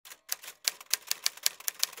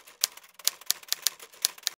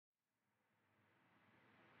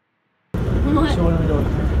What? So what are we doing?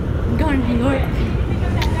 I'm going to New York.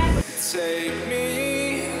 Take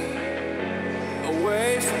me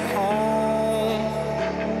away from home.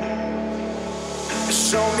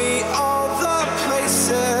 Show me all the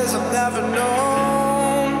places I've never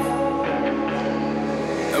known.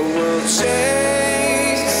 And we'll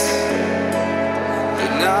chase the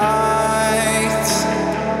night,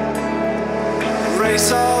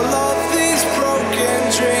 race all of these broken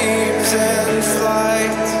dreams in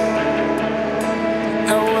flight.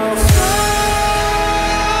 And we'll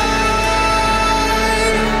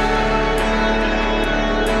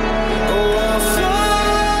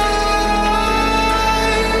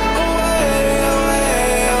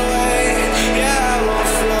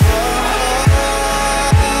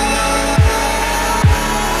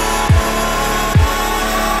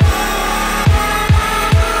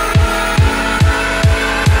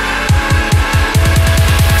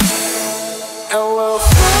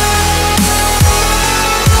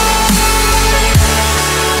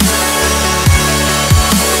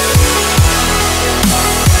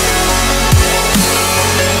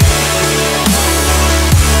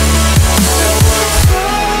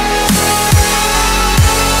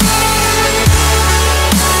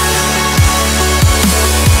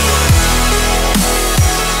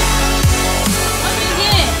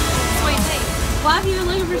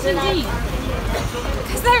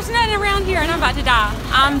Because there's nothing around here and I'm about to die.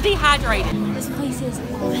 I'm dehydrated. This place is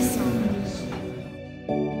awesome.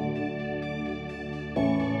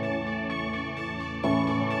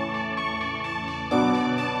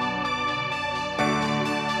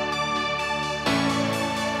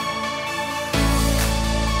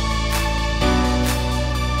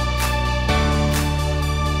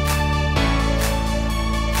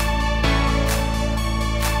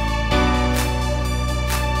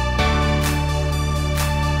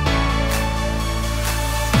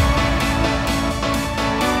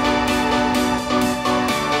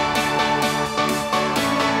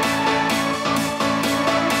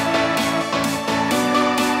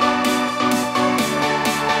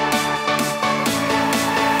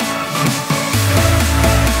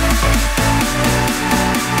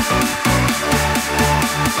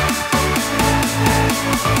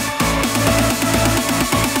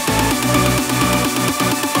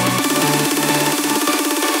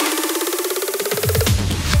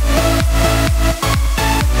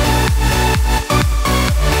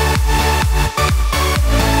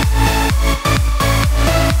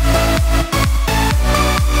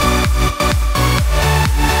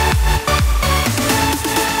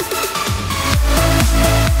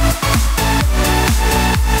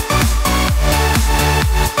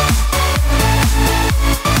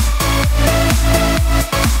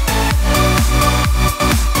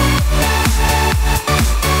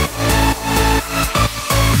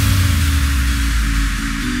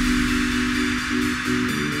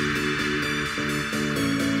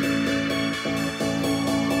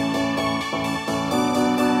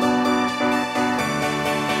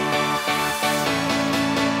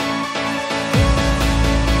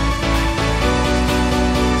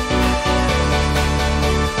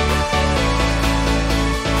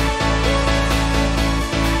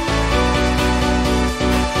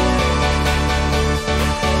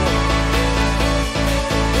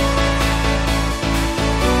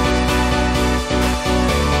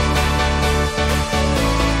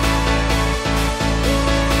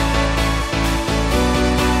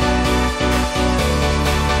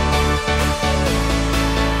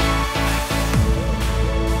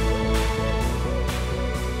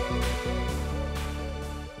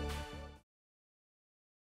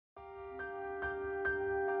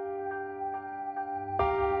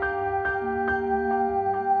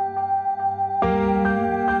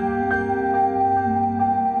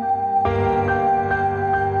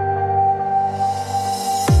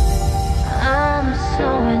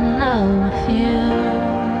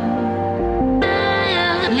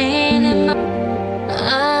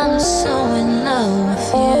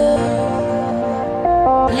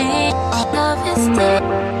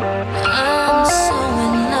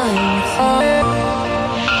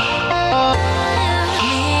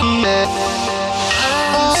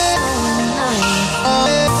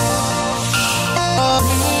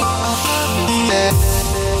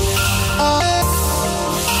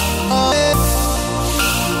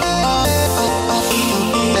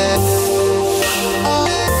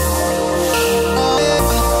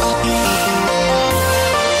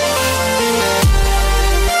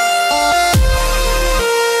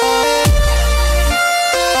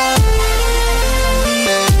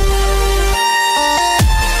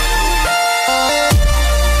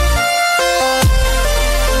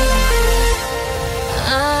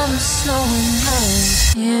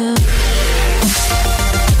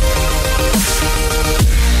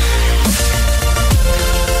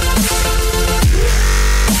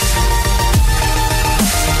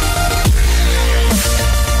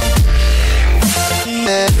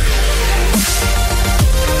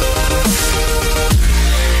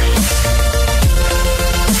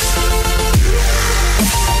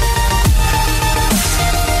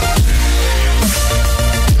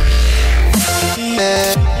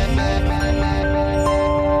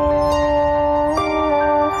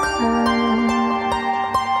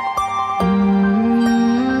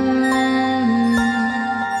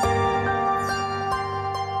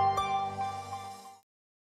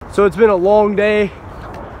 So it's been a long day,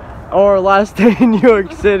 our last day in New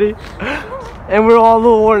York City, and we're all a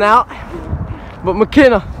little worn out. But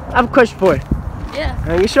McKenna, I have a question for you. Yeah.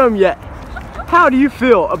 I ain't show him yet. How do you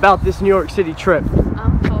feel about this New York City trip?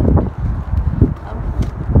 I'm cold.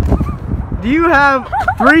 Do you have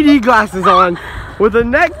 3D glasses on with a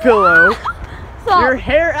neck pillow, your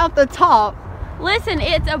hair out the top? Listen,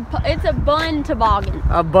 it's a bun toboggan.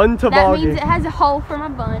 A bun toboggan. That means it has a hole for my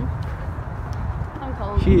bun. I'm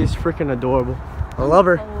cold. She is freaking adorable. I love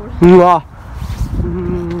her. Cold. Mwah.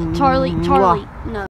 Charlie. Mwah.